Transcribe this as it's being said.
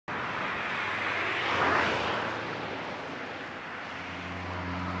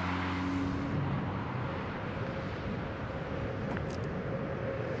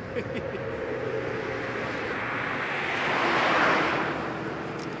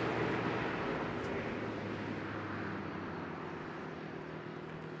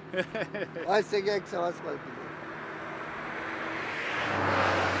Hai să ghec să asculti.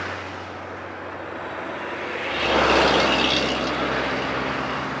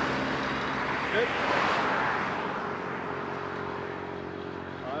 Good.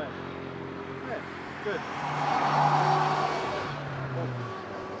 All right. Yeah, good.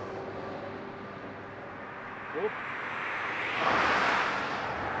 Whoop.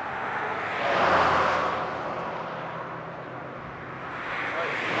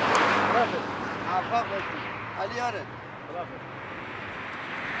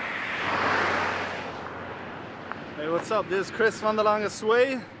 Hey, what's up? This is Chris van der Lange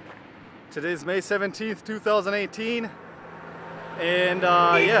Sway. Today's May 17th, 2018. And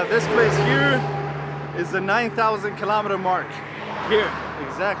yeah, this place here is the 9,000 kilometer mark. Here,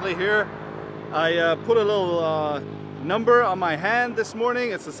 exactly here. I put a little number on my hand this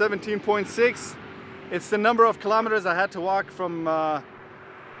morning. It's a 17.6. It's the number of kilometers I had to walk from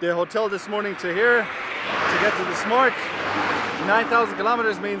the hotel this morning to here to get to this mark. 9,000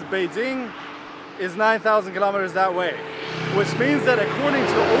 kilometers means Beijing is 9,000 kilometers that way, which means that according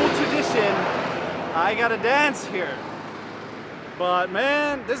to old tradition, I gotta dance here. But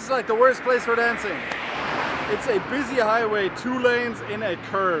man, this is like the worst place for dancing. It's a busy highway, 2 lanes in a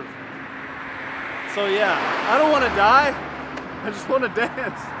curve. So yeah, I don't want to die, I just want to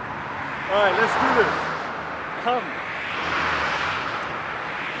dance. All right, let's do this. Come.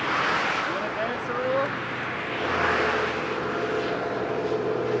 You want to dance a little?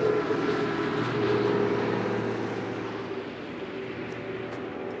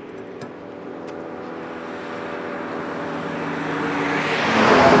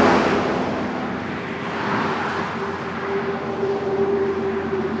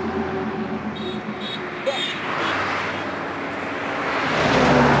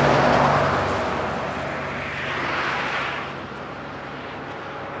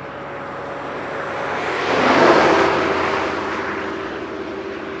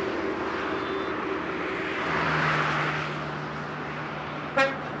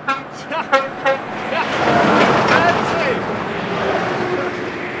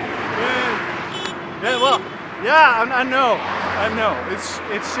 Yeah, I know. It's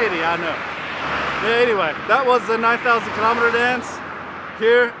shitty, I know. Yeah, anyway, that was the 9,000 kilometer dance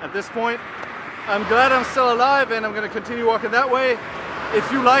here at this point. I'm glad I'm still alive and I'm gonna continue walking that way.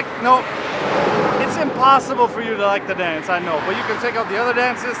 If you like, no, it's impossible for you to like the dance, I know, but you can check out the other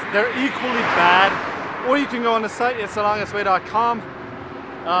dances, they're equally bad. Or you can go on the site, it's thelongestway.com.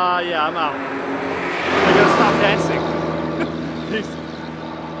 Yeah, I'm out. I'm gonna stop dancing. Peace.